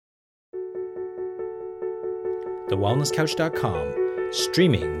thewellnesscouch.com,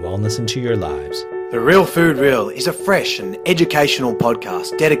 streaming wellness into your lives. The Real Food Real is a fresh and educational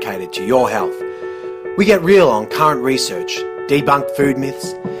podcast dedicated to your health. We get real on current research, debunk food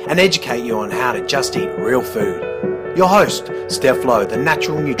myths, and educate you on how to just eat real food. Your host, Steph Lowe, the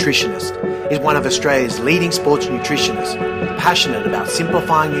natural nutritionist, is one of Australia's leading sports nutritionists, passionate about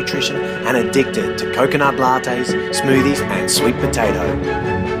simplifying nutrition and addicted to coconut lattes, smoothies, and sweet potato.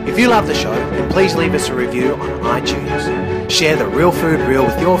 If you love the show, then please leave us a review on iTunes. Share the Real Food Real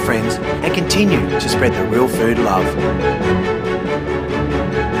with your friends and continue to spread the real food love.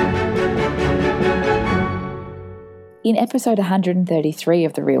 In episode 133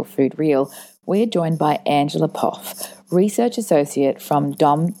 of The Real Food Real, we are joined by Angela Poff, Research Associate from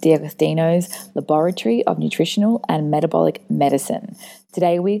Dom D'Agostino's Laboratory of Nutritional and Metabolic Medicine.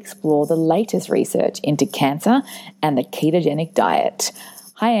 Today we explore the latest research into cancer and the ketogenic diet.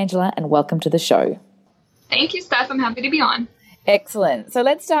 Hi Angela, and welcome to the show. Thank you, Steph. I'm happy to be on. Excellent. So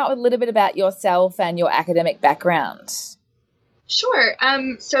let's start with a little bit about yourself and your academic background. Sure.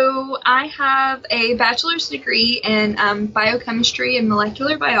 So I have a bachelor's degree in biochemistry and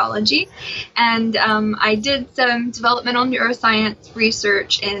molecular biology, and I did some developmental neuroscience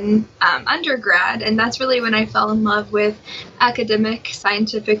research in undergrad, and that's really when I fell in love with academic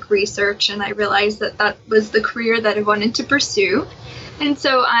scientific research, and I realized that that was the career that I wanted to pursue. And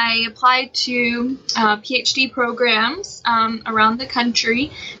so I applied to PhD programs around the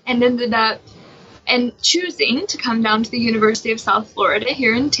country and ended up choosing to come down to the University of South Florida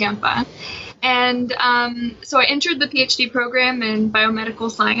here in Tampa. And so I entered the PhD program in biomedical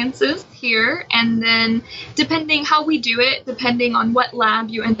sciences here. And then depending how we do it, depending on what lab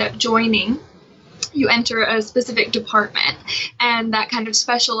you end up joining, you enter a specific department, and that kind of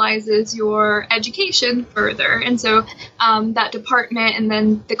specializes your education further. And so that department and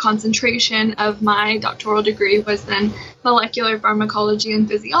then the concentration of my doctoral degree was then molecular pharmacology and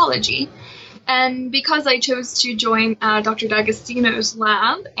physiology. And because I chose to join Dr. D'Agostino's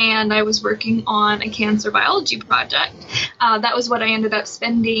lab and I was working on a cancer biology project, that was what I ended up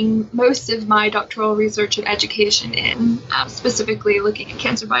spending most of my doctoral research and education in, specifically looking at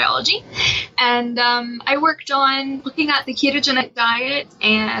cancer biology. And I worked on looking at the ketogenic diet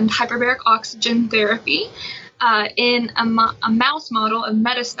and hyperbaric oxygen therapy in a mouse model of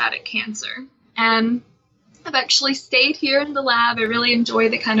metastatic cancer. And I've actually stayed here in the lab. I really enjoy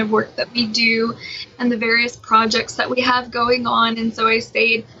the kind of work that we do and the various projects that we have going on. And so I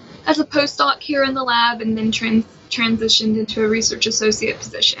stayed as a postdoc here in the lab and then transitioned into a research associate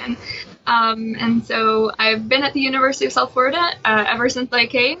position. And so I've been at the University of South Florida ever since I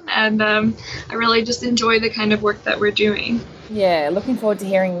came, and I really just enjoy the kind of work that we're doing. Yeah, looking forward to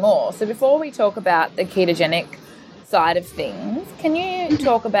hearing more. So before we talk about the ketogenic side of things, can you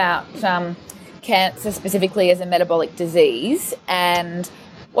talk about cancer specifically as a metabolic disease and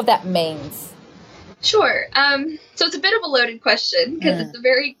what that means? Sure. So it's a bit of a loaded question because it's a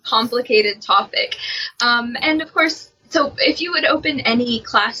very complicated topic. And of course, so if you would open any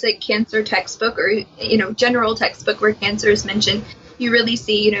classic cancer textbook or, general textbook where cancer is mentioned, you really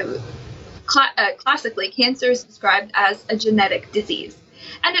see, classically, cancer is described as a genetic disease.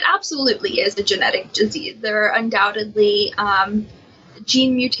 And it absolutely is a genetic disease. There are undoubtedly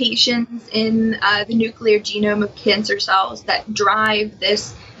gene mutations in the nuclear genome of cancer cells that drive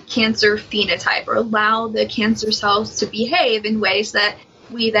this cancer phenotype or allow the cancer cells to behave in ways that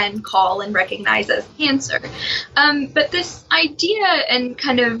we then call and recognize as cancer. But this idea and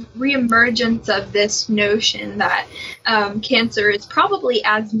kind of reemergence of this notion that cancer is probably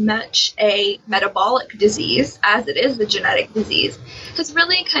as much a metabolic disease as it is a genetic disease has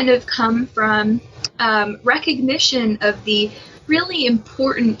really kind of come from recognition of the really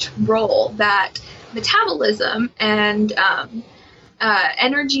important role that metabolism and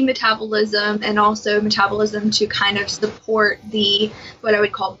energy metabolism and also metabolism to kind of support the what I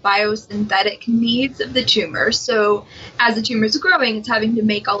would call biosynthetic needs of the tumor. So as the tumor is growing, it's having to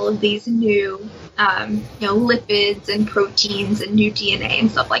make all of these new lipids and proteins and new DNA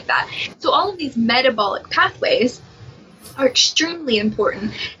and stuff like that. So all of these metabolic pathways are extremely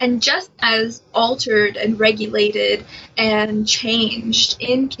important and just as altered and regulated and changed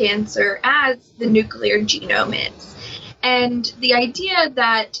in cancer as the nuclear genome is. And the idea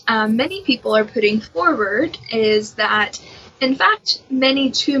that many people are putting forward is that, in fact,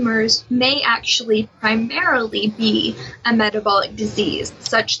 many tumors may actually primarily be a metabolic disease,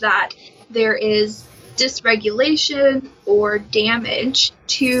 such that there is dysregulation or damage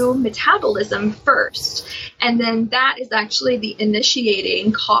to metabolism first. And then that is actually the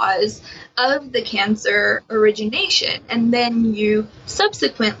initiating cause of the cancer origination. And then you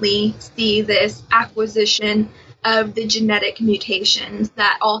subsequently see this acquisition of the genetic mutations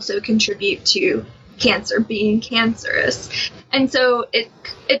that also contribute to cancer being cancerous. And so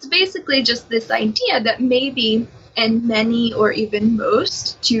it's basically just this idea that maybe in many or even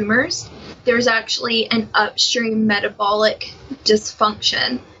most tumors, there's actually an upstream metabolic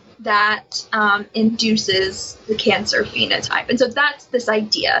dysfunction that induces the cancer phenotype. And so that's this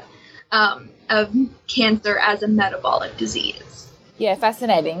idea of cancer as a metabolic disease. Yeah,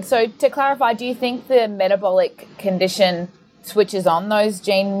 fascinating. So to clarify, do you think the metabolic condition switches on those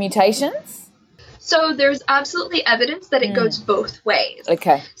gene mutations? So there's absolutely evidence that it goes both ways.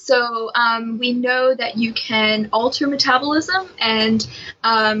 Okay. So we know that you can alter metabolism and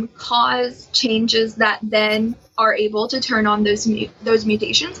cause changes that then are able to turn on those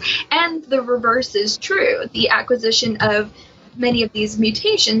mutations. And the reverse is true. The acquisition of many of these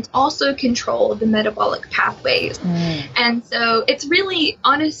mutations also control the metabolic pathways. And so it's really,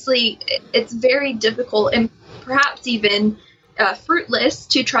 honestly, it's very difficult and perhaps even fruitless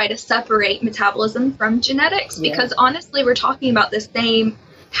to try to separate metabolism from genetics, because honestly, we're talking about the same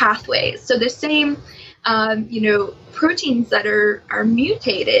pathways. So the same, proteins that are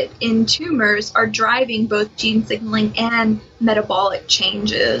mutated in tumors are driving both gene signaling and metabolic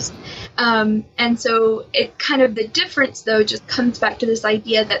changes. And so it kind of, the difference though just comes back to this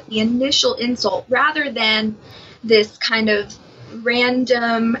idea that the initial insult, rather than this kind of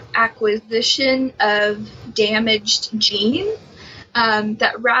random acquisition of damaged genes,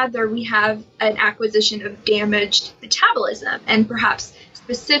 that rather we have an acquisition of damaged metabolism, and perhaps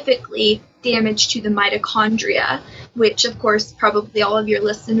specifically damage to the mitochondria, which of course probably all of your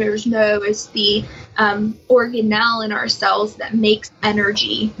listeners know is the organelle in our cells that makes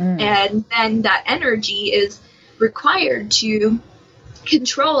energy. And then that energy is required to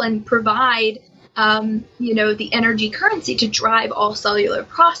control and provide the energy currency to drive all cellular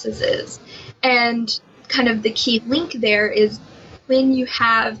processes. And kind of the key link there is when you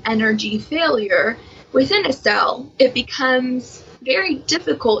have energy failure within a cell, it becomes very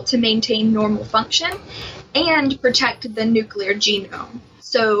difficult to maintain normal function and protect the nuclear genome.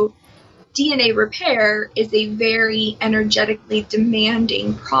 So DNA repair is a very energetically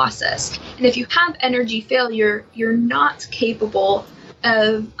demanding process. And if you have energy failure, you're not capable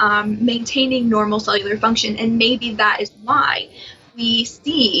of maintaining normal cellular function. And maybe that is why we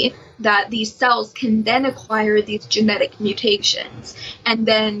see that these cells can then acquire these genetic mutations and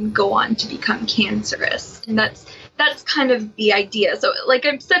then go on to become cancerous. And that's kind of the idea. So like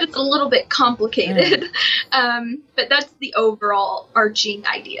I said, it's a little bit complicated, but that's the overall arching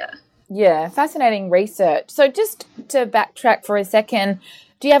idea. Yeah, fascinating research. So just to backtrack for a second,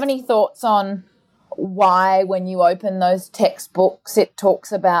 do you have any thoughts on why when you open those textbooks it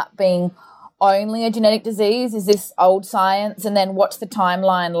talks about being only a genetic disease? Is this old science? And then what's the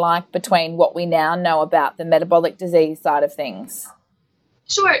timeline like between what we now know about the metabolic disease side of things?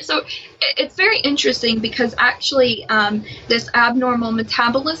 Sure. So it's very interesting because actually this abnormal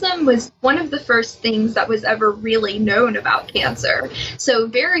metabolism was one of the first things that was ever really known about cancer. So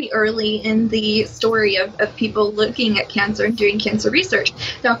very early in the story of people looking at cancer and doing cancer research,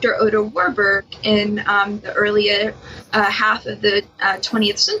 Dr. Otto Warburg in the earlier half of the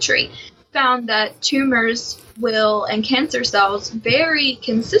 20th century found that tumors and cancer cells very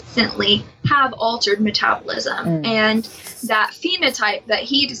consistently have altered metabolism. And that phenotype that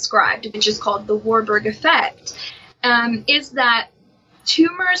he described, which is called the Warburg effect, is that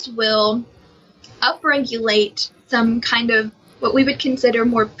tumors will upregulate some kind of what we would consider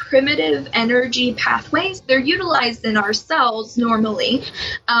more primitive energy pathways. They're utilized in our cells normally,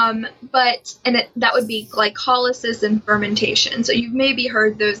 that would be glycolysis and fermentation. So you've maybe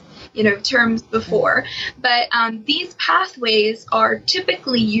heard those terms before, but these pathways are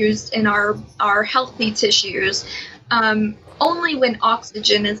typically used in our healthy tissues only when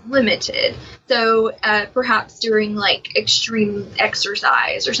oxygen is limited. So perhaps during extreme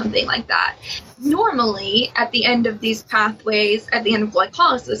exercise or something like that. Normally, at the end of these pathways, at the end of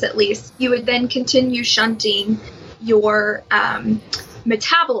glycolysis at least, you would then continue shunting your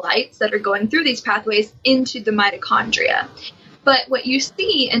metabolites that are going through these pathways into the mitochondria. But what you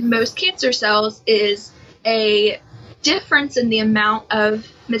see in most cancer cells is a difference in the amount of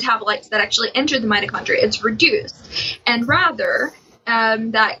metabolites that actually enter the mitochondria. It's reduced. And rather,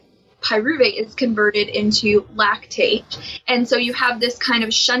 that pyruvate is converted into lactate. And so you have this kind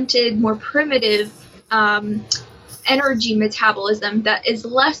of shunted, more primitive energy metabolism that is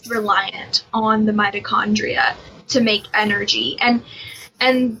less reliant on the mitochondria to make energy. And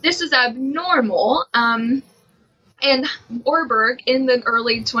this is abnormal. And Warburg in the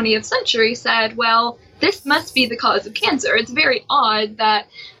early 20th century said, well, this must be the cause of cancer. It's very odd that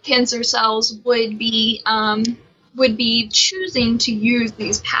cancer cells would be would be choosing to use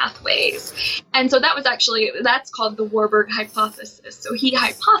these pathways. And so that's called the Warburg hypothesis. So he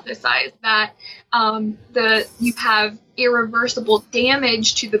hypothesized that you have irreversible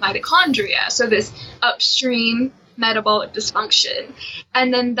damage to the mitochondria, so this upstream metabolic dysfunction,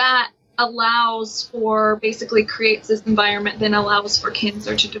 and then that creates this environment that allows for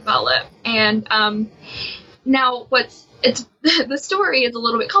cancer to develop. And now the story is a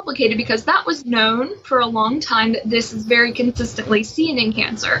little bit complicated because that was known for a long time that this is very consistently seen in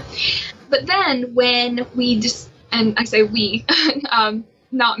cancer. But then when and I say we,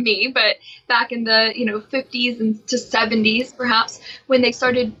 not me, but back in the 50s and to 70s perhaps, when they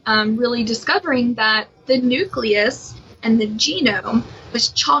started really discovering that the nucleus and the genome was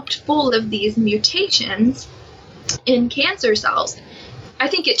chocked full of these mutations in cancer cells, I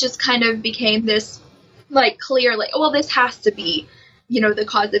think it just kind of became this clear, this has to be, the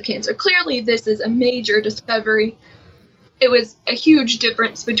cause of cancer. Clearly, this is a major discovery. It was a huge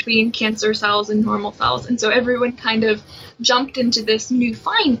difference between cancer cells and normal cells. And so everyone kind of jumped into this new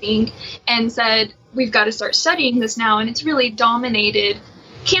finding and said, we've got to start studying this now. And it's really dominated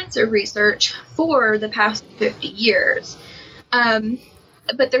cancer research for the past 50 years.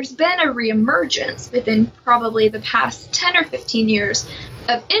 But there's been a reemergence within probably the past 10 or 15 years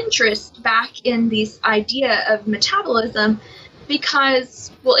of interest back in this idea of metabolism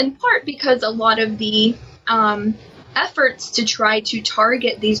because in part because a lot of the efforts to try to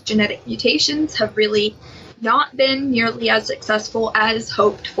target these genetic mutations have really not been nearly as successful as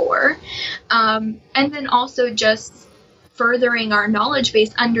hoped for. And then also just furthering our knowledge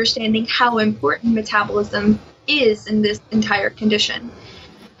base, understanding how important metabolism is in this entire condition.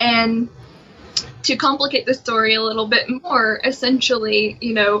 And to complicate the story a little bit more, essentially,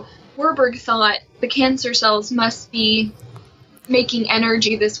 Warburg thought the cancer cells must be making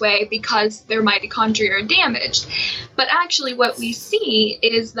energy this way because their mitochondria are damaged. But actually what we see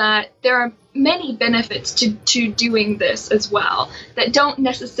is that there are many benefits to doing this as well that don't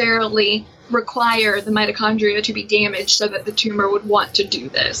necessarily require the mitochondria to be damaged so that the tumor would want to do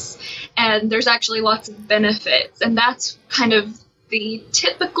this. And there's actually lots of benefits. And that's kind of the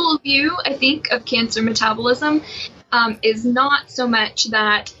typical view, I think, of cancer metabolism, is not so much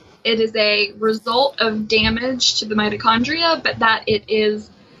that it is a result of damage to the mitochondria, but that it is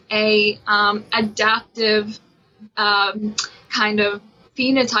a adaptive kind of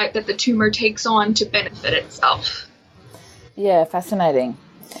phenotype that the tumor takes on to benefit itself. Yeah, fascinating.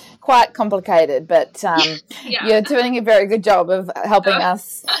 Quite complicated, but yeah. You're doing a very good job of helping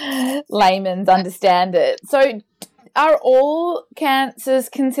us laymen understand it. So are all cancers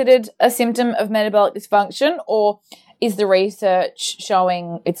considered a symptom of metabolic dysfunction, or is the research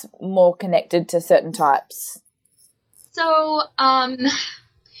showing it's more connected to certain types? So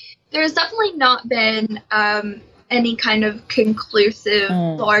there's definitely not been any kind of conclusive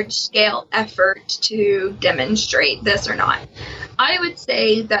large-scale effort to demonstrate this or not. I would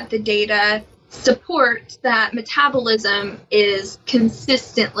say that the data supports that metabolism is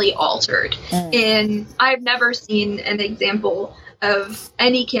consistently altered. And I've never seen an example of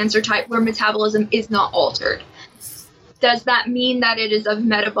any cancer type where metabolism is not altered. Does that mean that it is of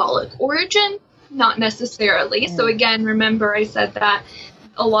metabolic origin? Not necessarily. So again, remember I said that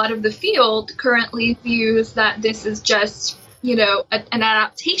a lot of the field currently views that this is just, an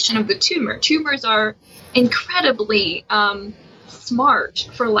adaptation of the tumor. Tumors are incredibly smart,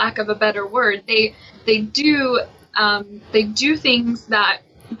 for lack of a better word. They do things that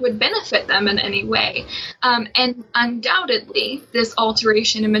would benefit them in any way. And undoubtedly, this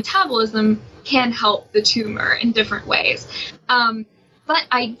alteration in metabolism can help the tumor in different ways. But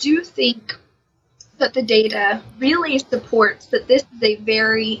I do think that the data really supports that this is a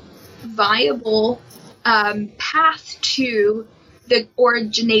very viable path to the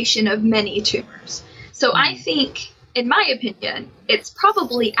origination of many tumors. So I think, in my opinion, it's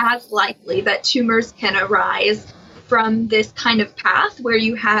probably as likely that tumors can arise from this kind of path where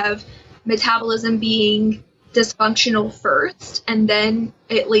you have metabolism being dysfunctional first and then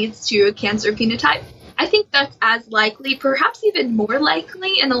it leads to a cancer phenotype. I think that's as likely, perhaps even more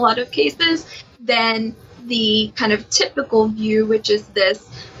likely in a lot of cases, than the kind of typical view, which is this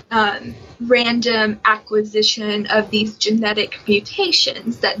random acquisition of these genetic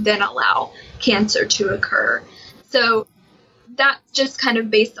mutations that then allow cancer to occur. So that's just kind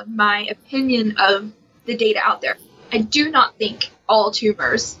of based on my opinion of the data out there. I do not think all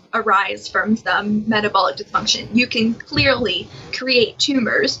tumors arise from some metabolic dysfunction. You can clearly create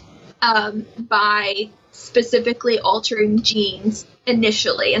tumors by specifically altering genes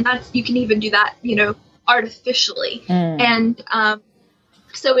initially, and you can even do that, artificially. And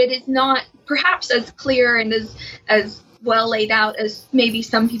so it is not perhaps as clear and as well laid out as maybe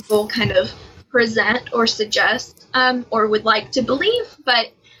some people kind of present or suggest or would like to believe.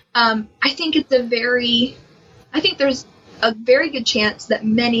 But I think there's a very good chance that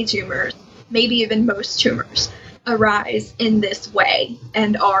many tumors, maybe even most tumors, arise in this way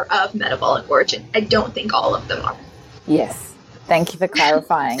and are of metabolic origin. I don't think all of them are. Yes. Thank you for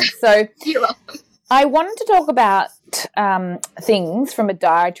clarifying. So You're welcome. I wanted to talk about things from a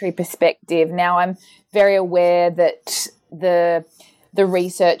dietary perspective. Now, I'm very aware that the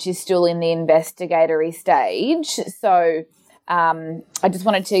research is still in the investigatory stage. So I just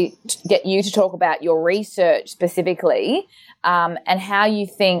wanted to get you to talk about your research specifically and how you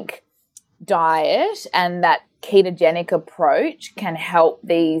think diet and that ketogenic approach can help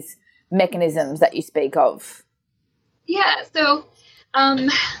these mechanisms that you speak of. Yeah, so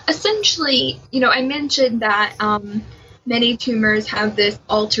essentially, I mentioned that many tumors have this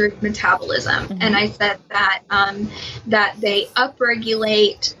altered metabolism, and I said that that they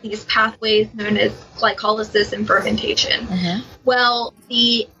upregulate these pathways known as glycolysis and fermentation. Well,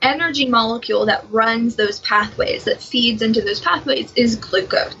 the energy molecule that runs those pathways, that feeds into those pathways, is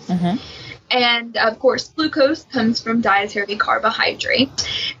glucose. And, of course, glucose comes from dietary carbohydrate,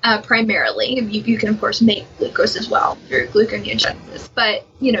 primarily. You can, of course, make glucose as well through gluconeogenesis. But,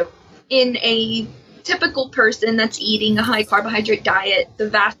 in a typical person that's eating a high-carbohydrate diet, the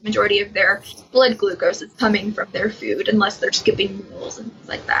vast majority of their blood glucose is coming from their food, unless they're skipping meals and things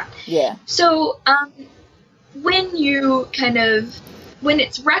like that. Yeah. So when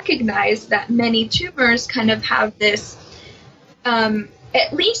it's recognized that many tumors kind of have this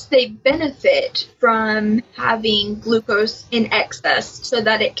at least they benefit from having glucose in excess so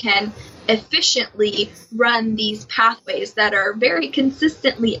that it can efficiently run these pathways that are very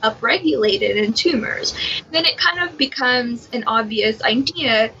consistently upregulated in tumors, then it kind of becomes an obvious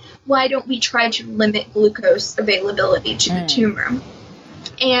idea, why don't we try to limit glucose availability to the tumor?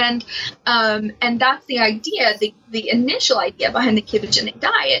 And that's the idea. The initial idea behind the ketogenic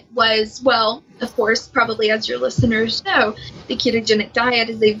diet was, well, of course, probably as your listeners know, the ketogenic diet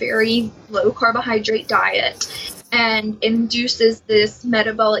is a very low carbohydrate diet and induces this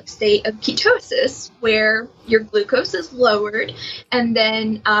metabolic state of ketosis where your glucose is lowered, and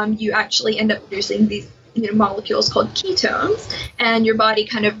then you actually end up producing these molecules called ketones, and your body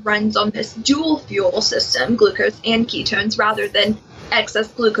kind of runs on this dual fuel system, glucose and ketones, rather than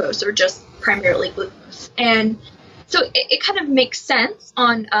excess glucose or just primarily glucose. And so it kind of makes sense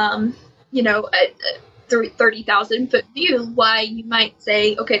on, a 30,000-foot view why you might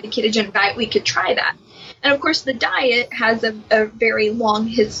say, okay, the ketogenic diet, we could try that. And of course, the diet has a very long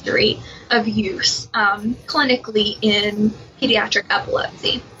history of use clinically in pediatric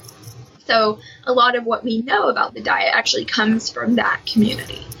epilepsy. So a lot of what we know about the diet actually comes from that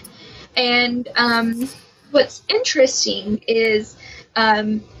community. And what's interesting is,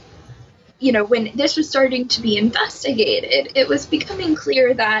 when this was starting to be investigated, it was becoming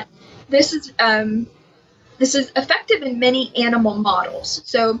clear that this is effective in many animal models.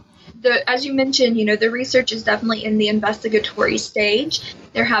 So as you mentioned, the research is definitely in the investigatory stage.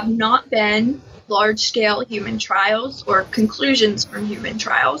 There have not been large-scale human trials or conclusions from human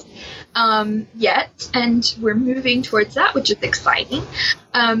trials yet, and we're moving towards that, which is exciting.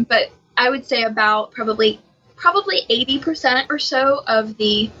 But I would say about probably 80% or so of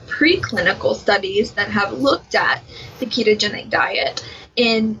the preclinical studies that have looked at the ketogenic diet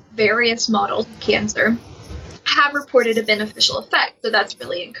in various models of cancer have reported a beneficial effect, so that's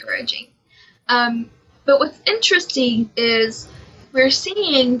really encouraging. But what's interesting is we're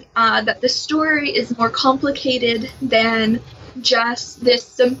seeing that the story is more complicated than just this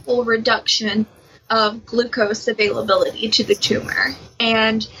simple reduction of glucose availability to the tumor.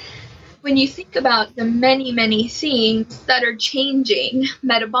 And when you think about the many, many things that are changing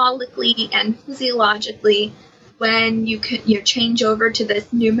metabolically and physiologically when you change over to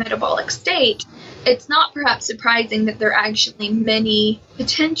this new metabolic state, it's not perhaps surprising that there are actually many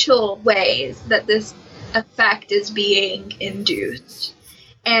potential ways that this effect is being induced.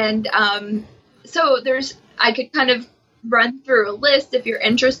 And so I could kind of run through a list if you're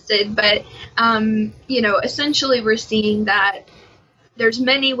interested, but essentially we're seeing that there's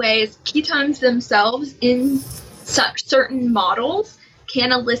many ways ketones themselves in certain models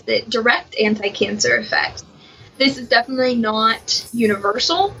can elicit direct anti-cancer effects. This is definitely not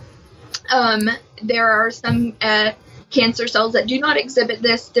universal. There are some cancer cells that do not exhibit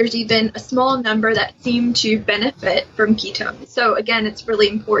this. There's even a small number that seem to benefit from ketones. So again, it's really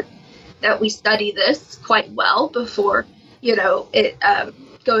important that we study this quite well before, it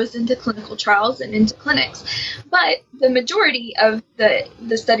goes into clinical trials and into clinics. But the majority of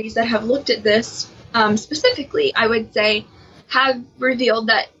the studies that have looked at this specifically, I would say, have revealed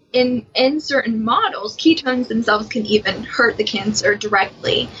that in certain models, ketones themselves can even hurt the cancer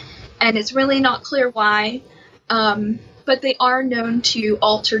directly. And it's really not clear why, but they are known to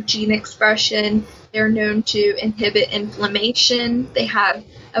alter gene expression. They're known to inhibit inflammation. They have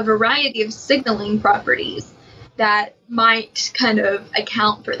a variety of signaling properties that might kind of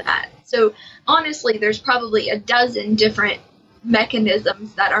account for that. So honestly, there's probably a dozen different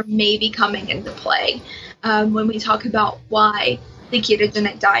mechanisms that are maybe coming into play when we talk about why the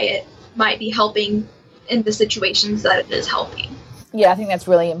ketogenic diet might be helping in the situations that it is helping. Yeah, I think that's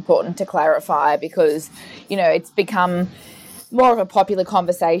really important to clarify because, it's become more of a popular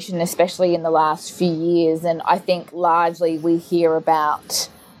conversation, especially in the last few years. And I think largely we hear about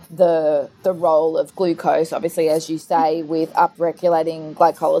the role of glucose, obviously, as you say, with upregulating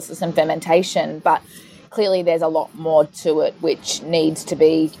glycolysis and fermentation. But clearly there's a lot more to it which needs to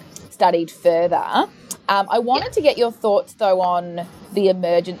be studied further. I wanted to get your thoughts, though, on the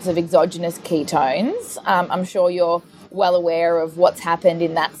emergence of exogenous ketones. I'm sure you're well aware of what's happened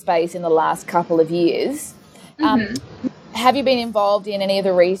in that space in the last couple of years. Have you been involved in any of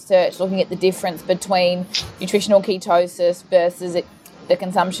the research looking at the difference between nutritional ketosis versus the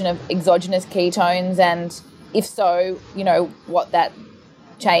consumption of exogenous ketones? And if so, what that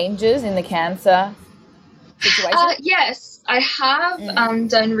changes in the cancer situation? Yes, I have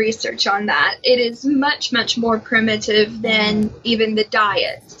done research on that. It is much, much more primitive than even the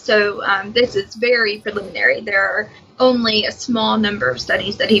diet. So this is very preliminary. There are only a small number of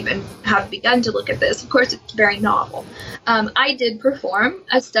studies that even have begun to look at this. Of course, it's very novel. I did perform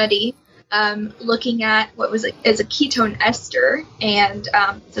a study looking at what was a ketone ester. And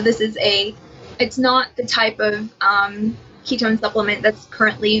so this is it's not the type of ketone supplement that's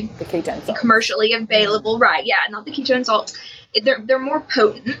currently commercially available. Right, yeah, not the ketone salts. They're more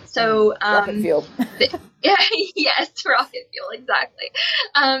potent. So rocket fuel. Yeah, yes, rocket fuel, exactly.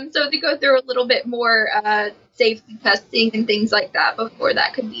 So they go through a little bit more safety testing and things like that before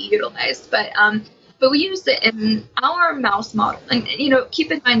that could be utilized. But we used it in our mouse model. And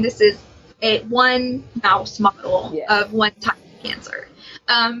keep in mind this is one mouse model of one type of cancer.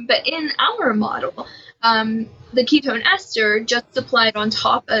 But in our model, the ketone ester just applied on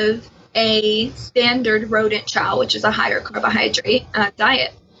top of a standard rodent chow, which is a higher carbohydrate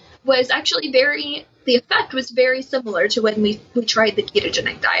diet, was actually the effect was very similar to when we tried the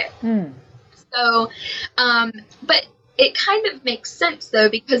ketogenic diet. So, but it kind of makes sense though,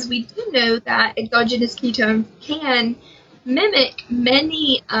 because we do know that exogenous ketones can mimic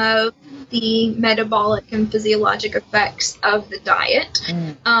many of the metabolic and physiologic effects of the diet.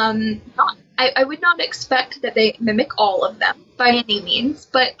 I would not expect that they mimic all of them by any means,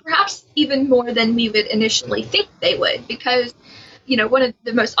 but perhaps even more than we would initially think they would, because one of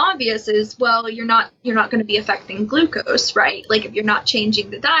the most obvious is, well, you're not going to be affecting glucose, right? Like if you're not changing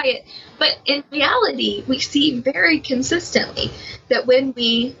the diet. But in reality, we see very consistently that when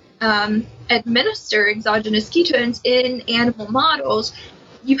we administer exogenous ketones in animal models,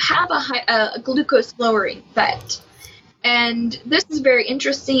 you have a glucose lowering effect. And this is very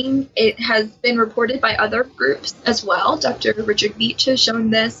interesting. It has been reported by other groups as well. Dr. Richard Beach has shown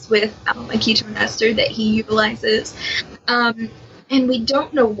this with a ketone ester that he utilizes. And we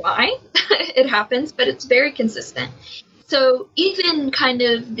don't know why it happens, but it's very consistent. So even kind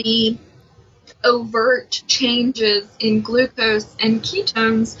of the overt changes in glucose and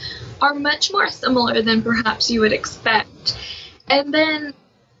ketones are much more similar than perhaps you would expect. And then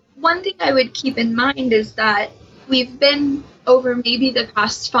one thing I would keep in mind is that we've been, over maybe the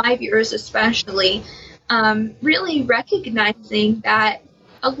past 5 years especially, really recognizing that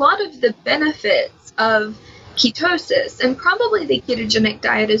a lot of the benefits of ketosis, and probably the ketogenic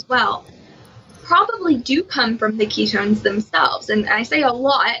diet as well, probably do come from the ketones themselves. And I say a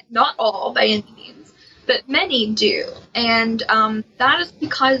lot, not all by any means, but many do. And that is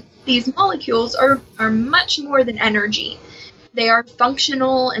because these molecules are much more than energy. They are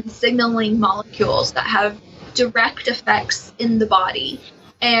functional and signaling molecules that have direct effects in the body.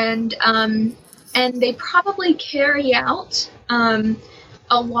 And they probably carry out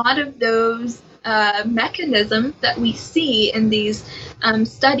a lot of those mechanisms that we see in these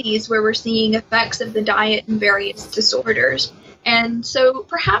studies where we're seeing effects of the diet in various disorders. And so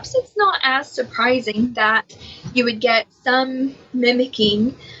perhaps it's not as surprising that you would get some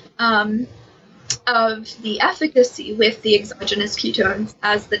mimicking of the efficacy with the exogenous ketones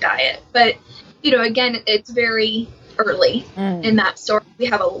as the diet. But, again, it's very early in that story. We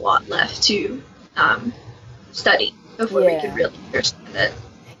have a lot left to study before we can really understand it.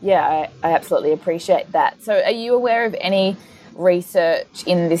 Yeah, I absolutely appreciate that. So are you aware of any research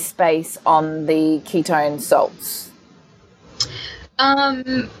in this space on the ketone salts?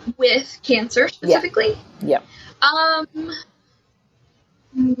 With cancer specifically? Yep.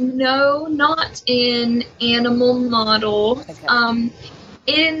 No, not in animal models. Okay.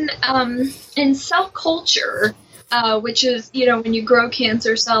 In cell culture, which is, when you grow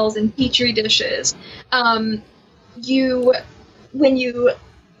cancer cells in petri dishes, when you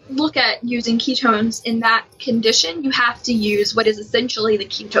look at using ketones in that condition, you have to use what is essentially the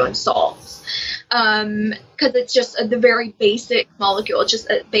ketone salts, because it's just the very basic molecule. It's just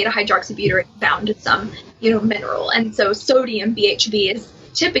a beta hydroxybutyrate bound to some mineral, and so sodium BHB is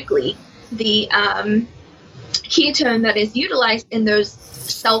typically the ketone that is utilized in those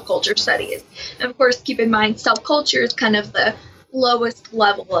cell culture studies. And of course, keep in mind, cell culture is kind of the lowest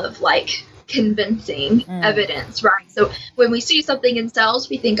level of convincing evidence, right? So when we see something in cells,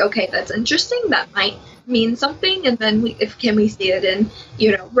 we think, okay, that's interesting, that might mean something, and then can we see it in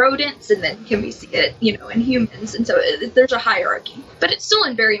rodents, and then can we see it in humans? And so there's a hierarchy, but it's still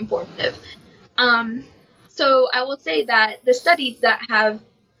very informative. So I will say that the studies that have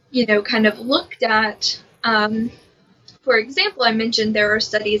kind of looked at, for example, I mentioned there are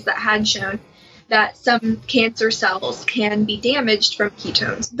studies that had shown that some cancer cells can be damaged from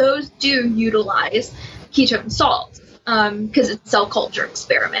ketones. Those do utilize ketone salts because it's a cell culture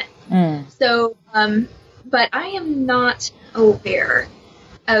experiment. So, but I am not aware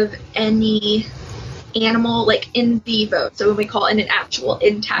of any animal, in vivo, so when we call it an actual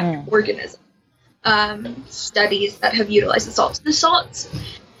intact organism, studies that have utilized the salts. The salts,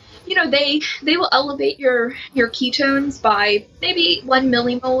 they will elevate your ketones by maybe 1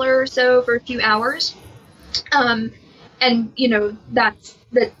 millimolar or so for a few hours. And that's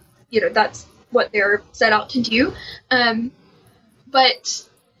what they're set out to do. But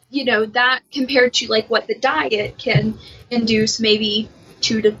that compared to what the diet can induce, maybe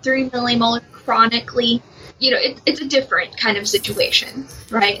 2 to 3 millimolar chronically, it's a different kind of situation,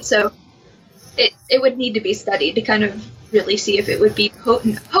 right? So it would need to be studied to kind of really see if it would be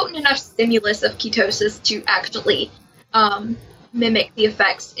potent enough stimulus of ketosis to actually mimic the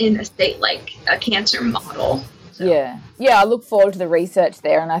effects in a state like a cancer model. So. Yeah, I look forward to the research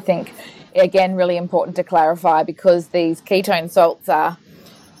there, and I think, again, really important to clarify, because these ketone salts are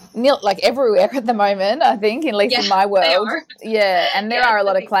everywhere at the moment, I think, at least in my world. They are. Yeah, and there are a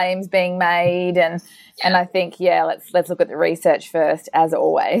lot of claims being made, and I think, let's look at the research first, as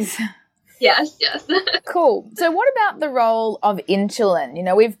always. Yes. Cool. So what about the role of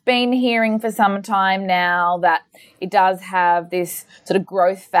insulin? We've been hearing for some time now that it does have this sort of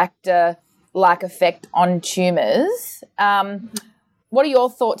growth factor-like effect on tumours. What are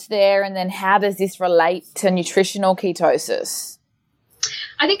your thoughts there, and then how does this relate to nutritional ketosis?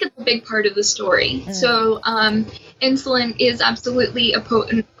 I think it's a big part of the story. So insulin is absolutely a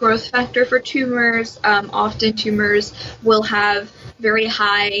potent growth factor for tumors. Often tumors will have very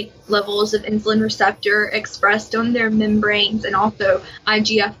high levels of insulin receptor expressed on their membranes, and also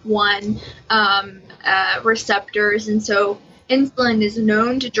IGF-1 receptors. And so insulin is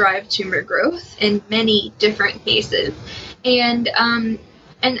known to drive tumor growth in many different cases. And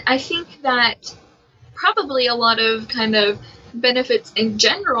I think that probably a lot of kind of benefits in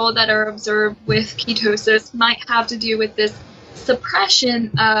general that are observed with ketosis might have to do with this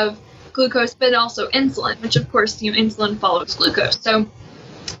suppression of glucose, but also insulin, which of course, insulin follows glucose. So,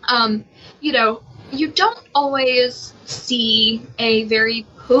 you don't always see a very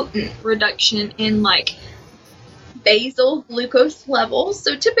potent reduction in basal glucose levels.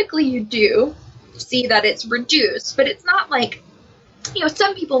 So typically you do see that it's reduced, but it's not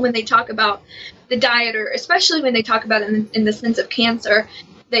some people, when they talk about the diet, or especially when they talk about it in the sense of cancer,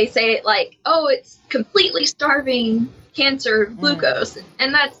 they say it it's completely starving cancer glucose.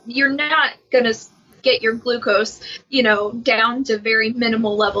 And you're not going to get your glucose, down to very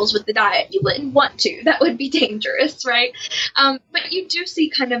minimal levels with the diet. You wouldn't want to. That would be dangerous, right? But you do see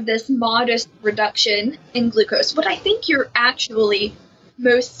kind of this modest reduction in glucose. What I think you're actually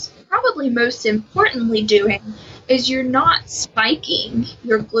probably most importantly doing is you're not spiking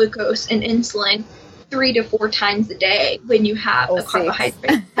your glucose and insulin 3 to 4 times a day when you have a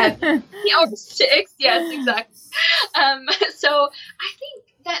carbohydrate heavy. Or 6, yes, exactly. So I think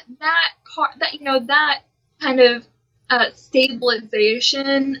that kind of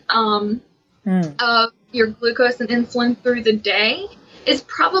stabilization of your glucose and insulin through the day is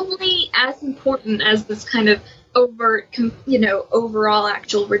probably as important as this kind of overall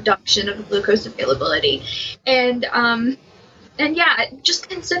actual reduction of glucose availability. And just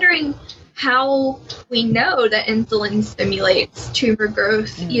considering how we know that insulin stimulates tumor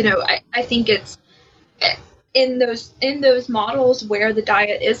growth, I think in those models where the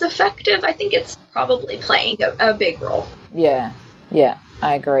diet is effective, I think it's probably playing a big role. Yeah,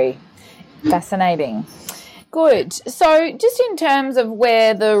 I agree. Fascinating. Good. So just in terms of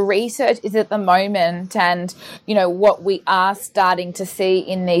where the research is at the moment and, what we are starting to see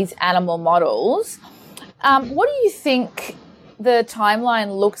in these animal models, what do you think the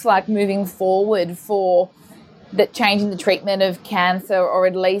timeline looks like moving forward for changing the treatment of cancer, or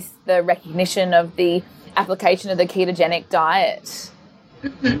at least the recognition of the application of the ketogenic diet?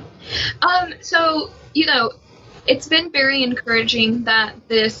 Mm-hmm. So, it's been very encouraging that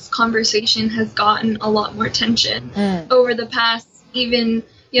this conversation has gotten a lot more attention over the past, even,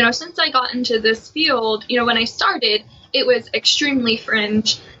 since I got into this field. When I started, it was extremely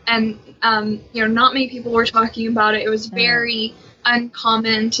fringe, and, not many people were talking about it. It was very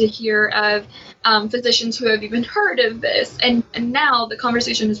uncommon to hear of physicians who have even heard of this. And now the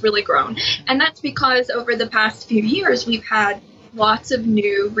conversation has really grown. And that's because over the past few years, we've had lots of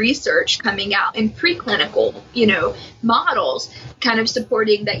new research coming out in preclinical, models kind of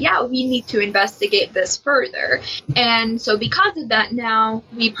supporting that, we need to investigate this further. And so because of that, now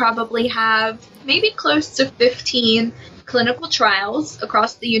we probably have maybe close to 15 clinical trials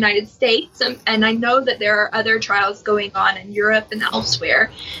across the United States. And I know that there are other trials going on in Europe and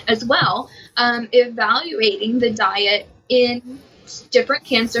elsewhere as well, evaluating the diet in different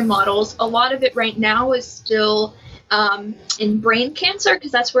cancer models. A lot of it right now is still in brain cancer,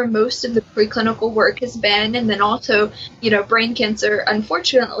 because that's where most of the preclinical work has been. And then also, brain cancer,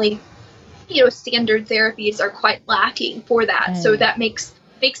 unfortunately, standard therapies are quite lacking for that. So that makes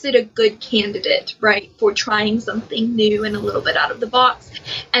it a good candidate, right, for trying something new and a little bit out of the box.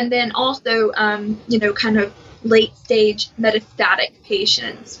 And then also, kind of late stage metastatic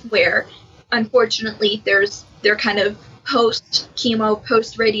patients where, unfortunately, they're kind of post chemo,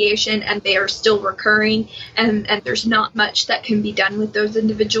 post radiation, and they are still recurring, and there's not much that can be done with those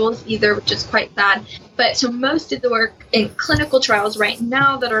individuals either, which is quite sad. But so most of the work in clinical trials right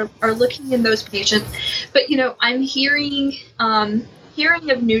now that are looking in those patients. But I'm hearing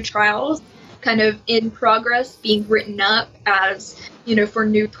of new trials kind of in progress being written up as for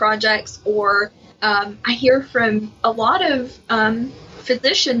new projects, or I hear from a lot of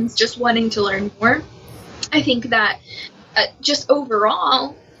physicians just wanting to learn more. I think that just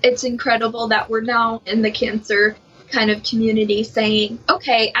overall, it's incredible that we're now in the cancer kind of community saying,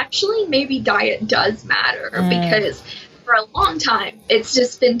 okay, actually, maybe diet does matter, because for a long time, it's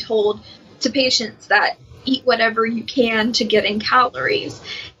just been told to patients that eat whatever you can to get in calories.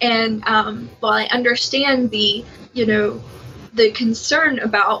 And while I understand the concern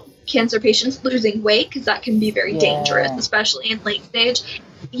about cancer patients losing weight, because that can be very dangerous, especially in late stage,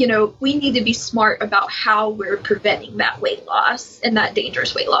 we need to be smart about how we're preventing that weight loss and that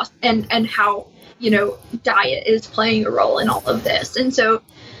dangerous weight loss, and how, diet is playing a role in all of this. And so,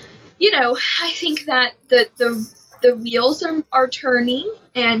 I think that the wheels are turning,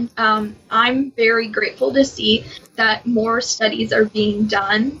 and I'm very grateful to see that more studies are being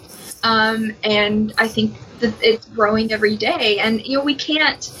done. And I think that it's growing every day, and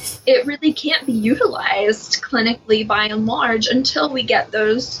it really can't be utilized clinically by and large until we get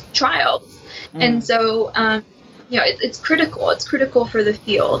those trials. And so it's critical for the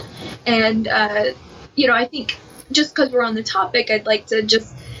field. And I think just because we're on the topic, I'd like to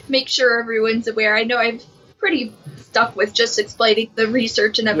just make sure everyone's aware. I know I've pretty stuck with just explaining the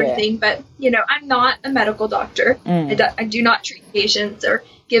research and everything, but I'm not a medical doctor. I do not treat patients or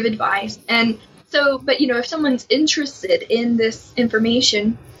give advice. And so, but if someone's interested in this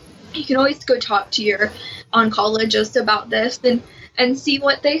information, you can always go talk to your oncologist about this and see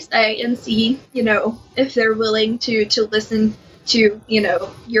what they say, and see, if they're willing to listen to,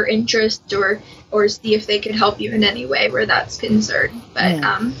 your interest, or see if they can help you in any way where that's concerned. But,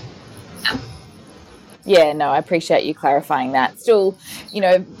 Yeah, no, I appreciate you clarifying that. Still,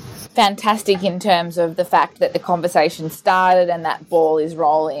 fantastic in terms of the fact that the conversation started and that ball is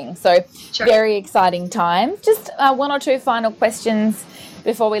rolling. So Very exciting times. Just one or two final questions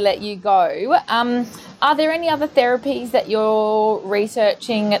before we let you go. Are there any other therapies that you're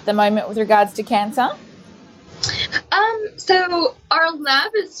researching at the moment with regards to cancer? So our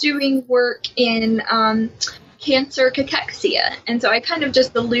lab is doing work in cancer cachexia. And so I kind of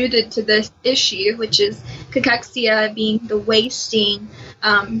just alluded to this issue, which is cachexia being the wasting,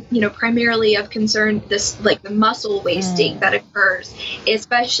 primarily of concern, the muscle wasting that occurs,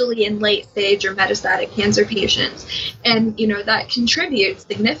 especially in late stage or metastatic cancer patients. And, that contributes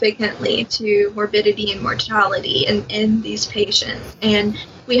significantly to morbidity and mortality in these patients. And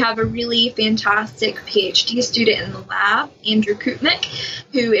we have a really fantastic PhD student in the lab, Andrew Kutnick,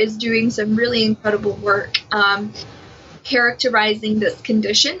 who is doing some really incredible work characterizing this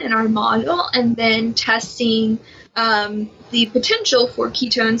condition in our model and then testing the potential for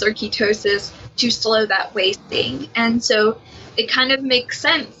ketones or ketosis to slow that wasting. And so it kind of makes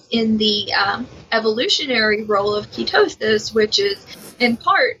sense in the evolutionary role of ketosis, which is in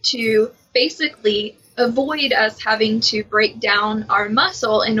part to basically avoid us having to break down our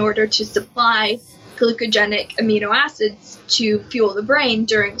muscle in order to supply glucogenic amino acids to fuel the brain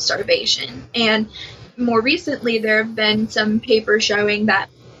during starvation. And more recently, there have been some papers showing that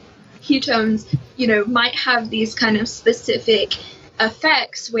ketones, might have these kind of specific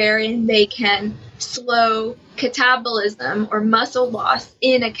effects wherein they can slow catabolism or muscle loss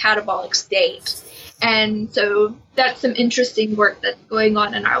in a catabolic state. And so that's some interesting work that's going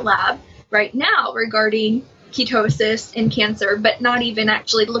on in our lab right now regarding ketosis in cancer, but not even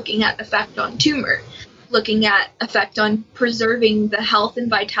actually looking at effect on tumor, looking at effect on preserving the health and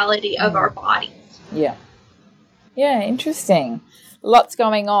vitality of our bodies. Yeah. Yeah, interesting. Lots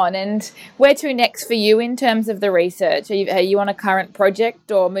going on. And where to next for you in terms of the research? Are you on a current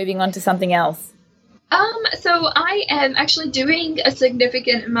project or moving on to something else? So I am actually doing a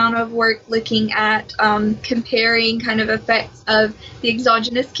significant amount of work looking at comparing kind of effects of the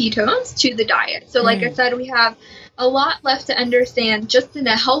exogenous ketones to the diet. So like I said, we have a lot left to understand just in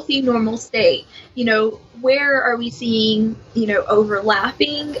a healthy, normal state. Where are we seeing,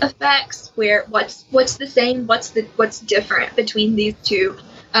 overlapping effects? What's the same? What's different between these two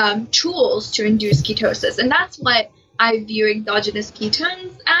tools to induce ketosis? And that's what I view exogenous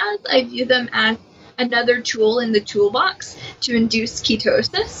ketones as. I view them as another tool in the toolbox to induce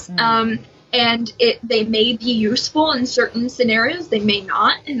ketosis. And they may be useful in certain scenarios, they may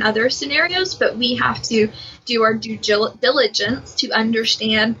not in other scenarios, but we have to do our due diligence to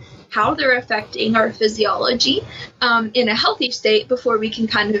understand how they're affecting our physiology in a healthy state before we can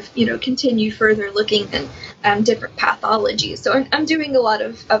kind of, continue further looking at different pathologies. So I'm doing a lot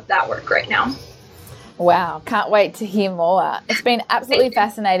of that work right now. Wow, can't wait to hear more. It's been absolutely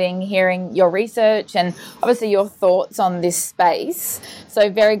fascinating hearing your research and obviously your thoughts on this space.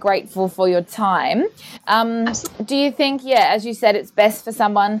 So very grateful for your time. Do you think, as you said, it's best for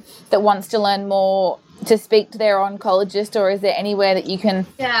someone that wants to learn more to speak to their oncologist, or is there anywhere that you can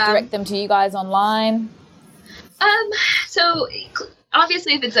direct them to you guys online? So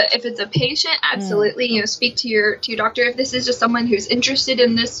obviously, if it's a patient, absolutely, speak to your doctor. If this is just someone who's interested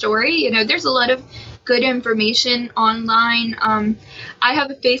in this story, there's a lot of good information online. I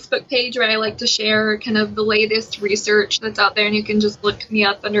have a Facebook page where I like to share kind of the latest research that's out there, and you can just look me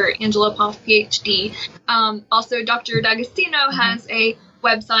up under Angela Poff, PhD. Also, Dr. D'Agostino has a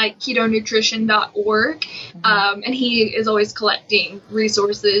website, ketonutrition.org, and he is always collecting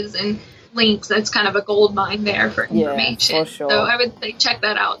resources and links. That's kind of a gold mine there for information. Yeah, for sure. So I would say check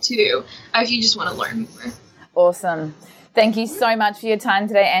that out too if you just want to learn more. Awesome. Thank you so much for your time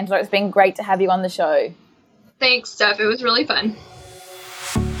today, Angela. It's been great to have you on the show. Thanks, Steph. It was really fun.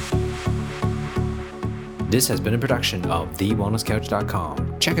 This has been a production of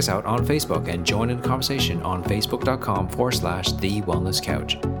TheWellnessCouch.com. Check us out on Facebook and join in the conversation on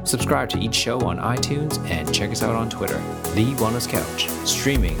Facebook.com/TheWellnessCouch. Subscribe to each show on iTunes and check us out on Twitter. The Wellness Couch,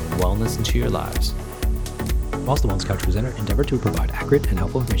 streaming wellness into your lives. Whilst the Wellness Couch presenter endeavor to provide accurate and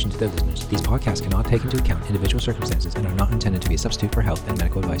helpful information to their listeners, these podcasts cannot take into account individual circumstances and are not intended to be a substitute for health and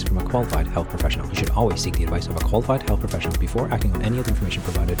medical advice from a qualified health professional. You should always seek the advice of a qualified health professional before acting on any of the information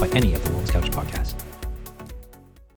provided by any of the Wellness Couch podcasts.